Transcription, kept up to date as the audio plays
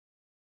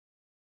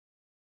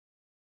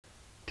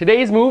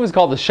Today's move is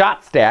called the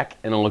shot stack,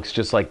 and it looks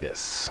just like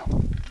this.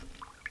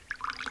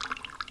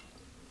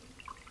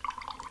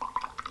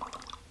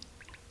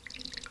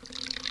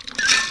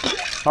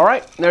 All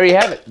right, there you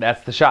have it.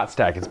 That's the shot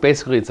stack.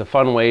 It's a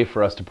fun way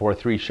for us to pour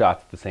 3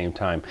 shots at the same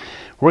time.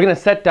 We're gonna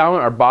set down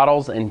our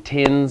bottles and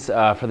tins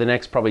for the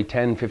next probably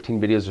 10, 15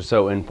 videos or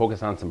so and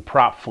focus on some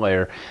prop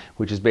flair,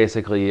 which is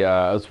basically,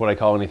 that's what I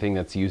call anything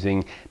that's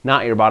using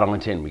not your bottle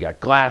and tin. We got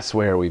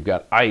glassware, we've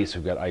got ice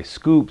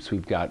scoops,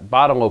 we've got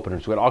bottle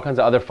openers, we've got all kinds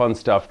of other fun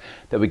stuff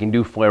that we can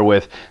do flair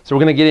with. So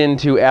we're gonna get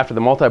into, after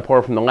the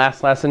multi-pour from the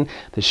last lesson,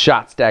 the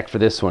shot stack for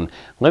this one.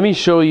 Let me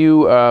show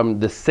you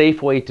the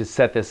safe way to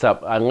set this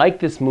up. I like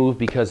this move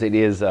because it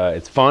is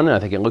it's fun. I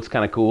think it looks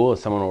kind of cool. If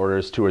someone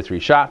orders 2 or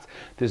 3 shots,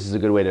 this is a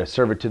good way to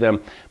serve it to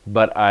them.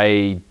 But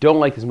I don't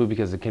like this move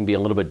because it can be a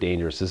little bit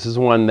dangerous. This is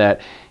one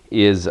that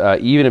is,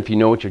 even if you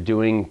know what you're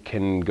doing,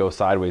 can go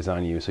sideways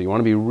on you. So you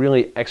want to be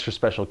really extra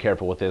special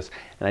careful with this.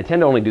 And I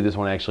tend to only do this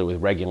one actually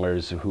with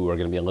regulars who are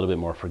going to be a little bit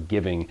more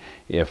forgiving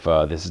if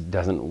this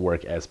doesn't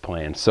work as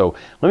planned. So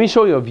let me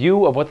show you a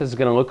view of what this is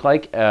going to look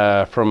like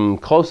from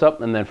close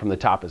up and then from the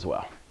top as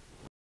well.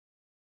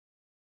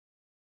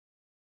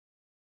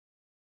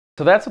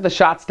 So that's what the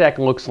shot stack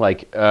looks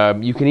like.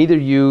 You can either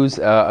use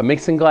a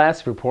mixing glass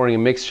if you're pouring a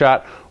mixed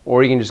shot,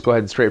 or you can just go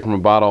ahead straight from a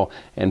bottle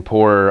and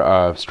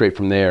pour straight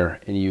from there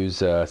and use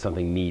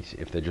something neat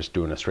if they're just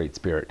doing a straight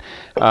spirit.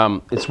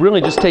 It's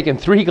really just taking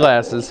 3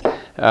 glasses,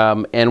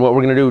 and what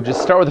we're going to do,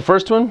 just start with the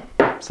first one,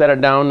 set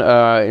it down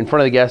in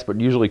front of the guest, but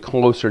usually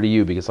closer to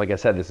you, because like I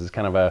said, this is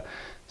kind of a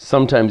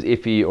sometimes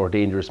iffy or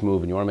dangerous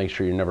move, and you want to make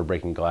sure you're never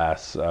breaking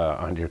glass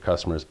onto your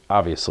customers,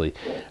 obviously.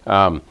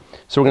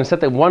 So we're going to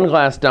set the 1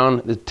 glass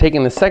down,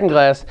 taking the second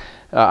glass.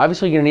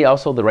 Obviously you're going to need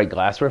also the right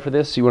glassware for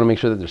this, so you want to make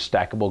sure that there's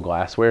stackable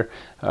glassware.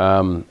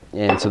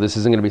 And so this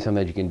isn't going to be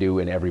something that you can do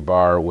in every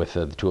bar with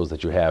the tools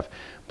that you have.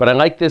 But I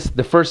like this,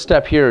 the first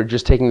step here,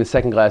 just taking the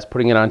second glass,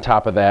 putting it on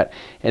top of that.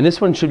 And this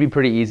one should be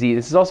pretty easy.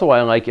 This is also why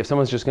I like if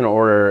someone's just going to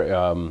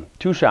order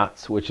 2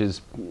 shots, which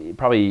is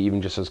probably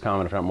even just as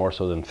common, if not more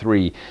so than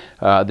 3.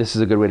 This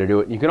is a good way to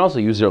do it. You can also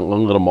use your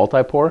own little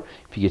multi-pour,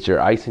 if you get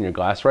your ice and your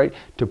glass right,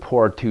 to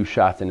pour 2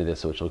 shots into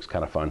this, which looks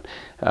kind of fun.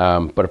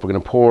 But if we're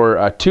going to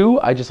pour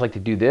 2, I just like to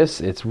do this.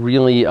 It's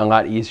really a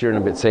lot easier and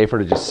a bit safer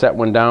to just set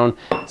one down,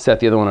 set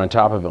the other one on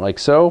top of it like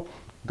so.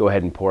 Go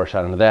ahead and pour a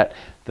shot into that.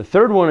 The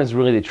third one is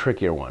really the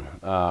trickier one.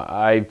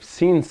 I've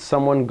seen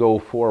someone go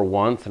 4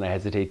 once, and I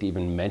hesitate to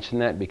even mention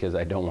that because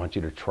I don't want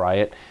you to try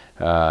it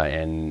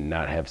and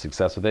not have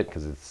success with it,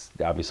 because it's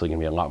obviously going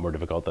to be a lot more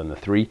difficult than the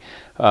 3.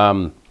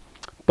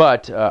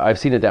 But I've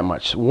seen it that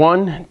much.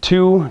 1,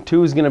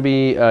 2 is going to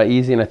be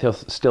easy, and I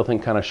still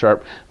think kind of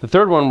sharp. The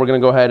third one, we're going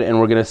to go ahead and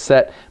we're going to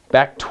set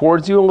back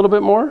towards you a little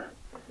bit more,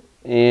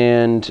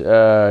 and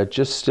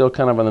just still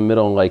kind of in the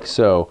middle like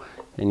so.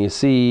 And you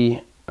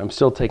see, I'm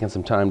still taking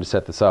some time to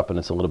set this up, and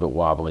it's a little bit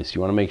wobbly, so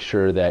you want to make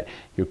sure that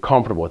you're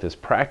comfortable with this.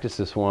 Practice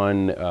this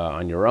one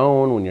on your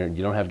own when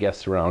you don't have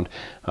guests around,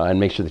 and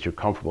make sure that you're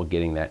comfortable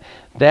getting that.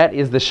 That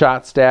is the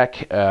shot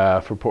stack,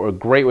 for a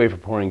great way for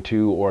pouring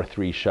 2 or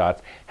 3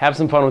 shots. Have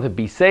some fun with it,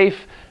 be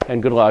safe,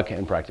 and good luck,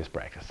 and practice,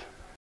 practice.